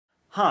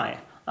Hi,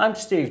 I'm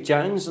Steve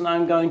Jones and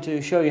I'm going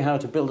to show you how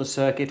to build a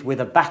circuit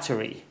with a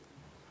battery.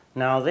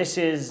 Now this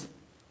is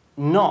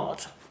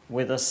not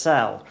with a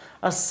cell.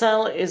 A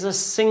cell is a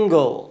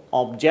single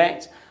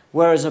object,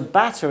 whereas a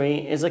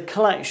battery is a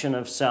collection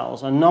of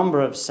cells, a number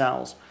of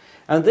cells.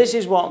 And this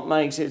is what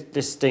makes it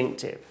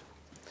distinctive.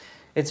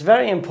 It's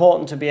very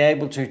important to be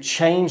able to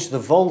change the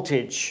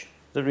voltage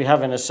that we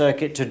have in a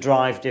circuit to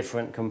drive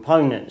different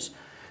components.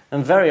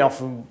 And very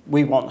often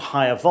we want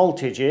higher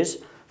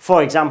voltages.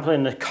 For example,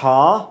 in a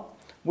car,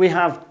 we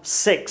have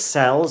 6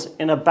 cells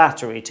in a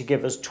battery to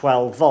give us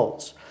 12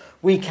 volts.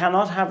 We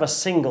cannot have a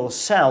single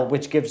cell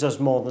which gives us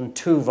more than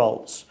 2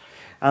 volts.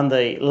 And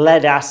the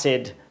lead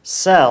acid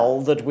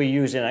cell that we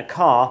use in a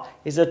car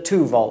is a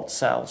 2-volt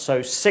cell.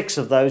 So 6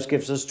 of those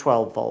gives us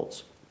 12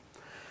 volts.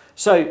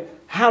 So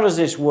how does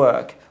this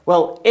work?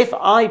 Well, if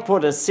I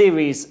put a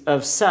series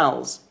of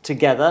cells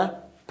together,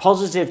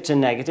 positive to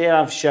negative,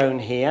 I've shown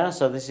here,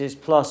 so this is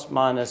plus,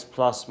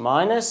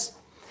 minus,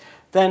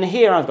 then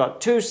here I've got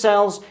 2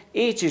 cells,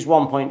 each is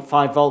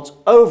 1.5 volts.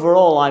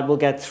 Overall, I will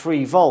get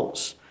 3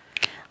 volts.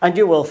 And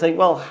you will think,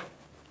 well,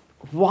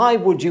 why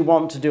would you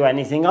want to do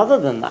anything other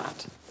than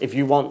that? If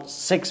you want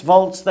 6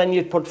 volts, then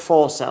you'd put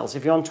 4 cells.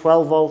 If you want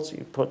 12 volts,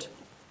 you'd put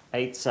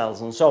 8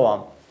 cells, and so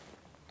on.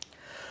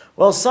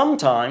 Well,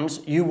 sometimes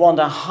you want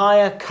a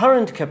higher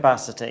current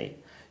capacity.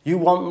 You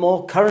want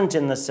more current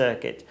in the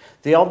circuit.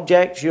 The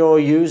object you're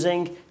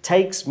using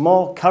takes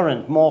more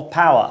current, more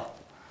power.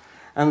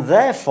 And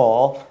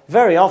therefore,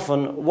 very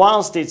often,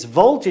 whilst its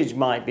voltage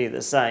might be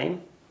the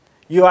same,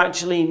 you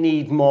actually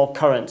need more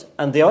current.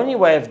 And the only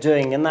way of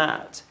doing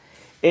that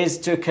is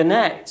to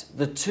connect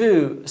the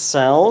 2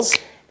 cells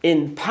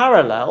in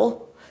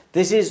parallel.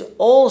 This is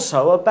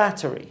also a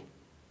battery.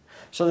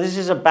 So this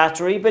is a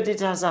battery, but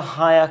it has a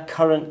higher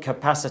current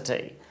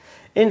capacity.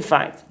 In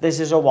fact, this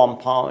is a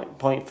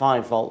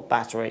 1.5 volt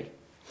battery.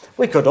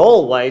 We could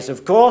always,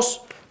 of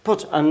course,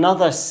 put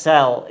another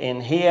cell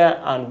in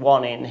here and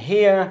one in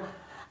here,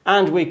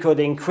 and we could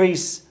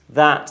increase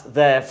that,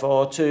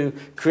 therefore, to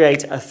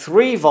create a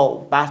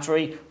 3-volt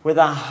battery with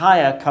a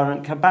higher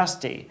current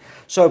capacity.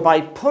 So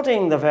by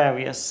putting the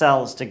various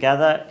cells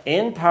together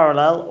in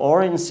parallel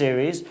or in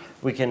series,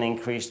 we can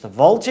increase the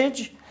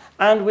voltage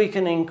and we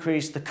can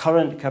increase the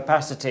current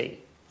capacity.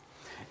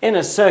 In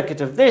a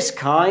circuit of this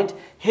kind,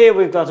 here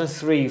we've got a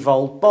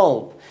 3-volt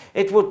bulb.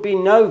 It would be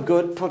no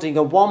good putting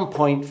a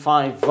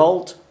 1.5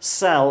 volt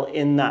cell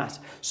in that.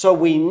 So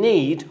we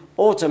need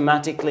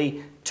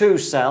automatically 2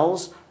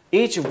 cells,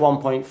 each of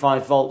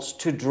 1.5 volts,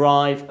 to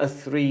drive a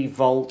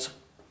 3-volt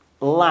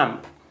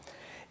lamp.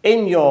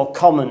 In your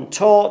common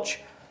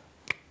torch,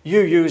 you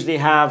usually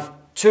have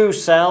 2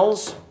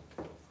 cells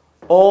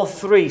or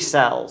 3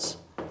 cells.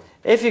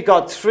 If you've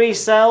got 3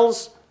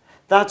 cells,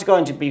 that's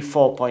going to be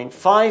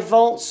 4.5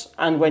 volts,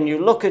 and when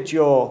you look at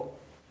your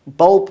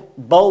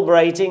bulb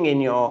rating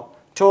in your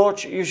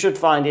torch, you should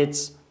find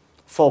it's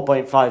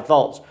 4.5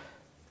 volts.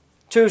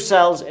 2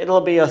 cells, it'll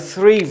be a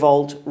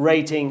 3-volt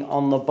rating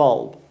on the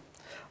bulb.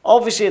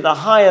 Obviously, the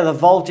higher the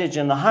voltage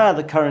and the higher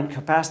the current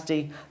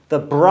capacity, the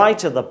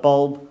brighter the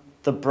bulb,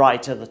 the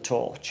brighter the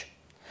torch.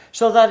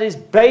 So that is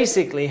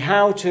basically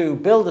how to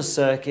build a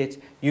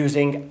circuit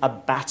using a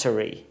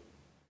battery.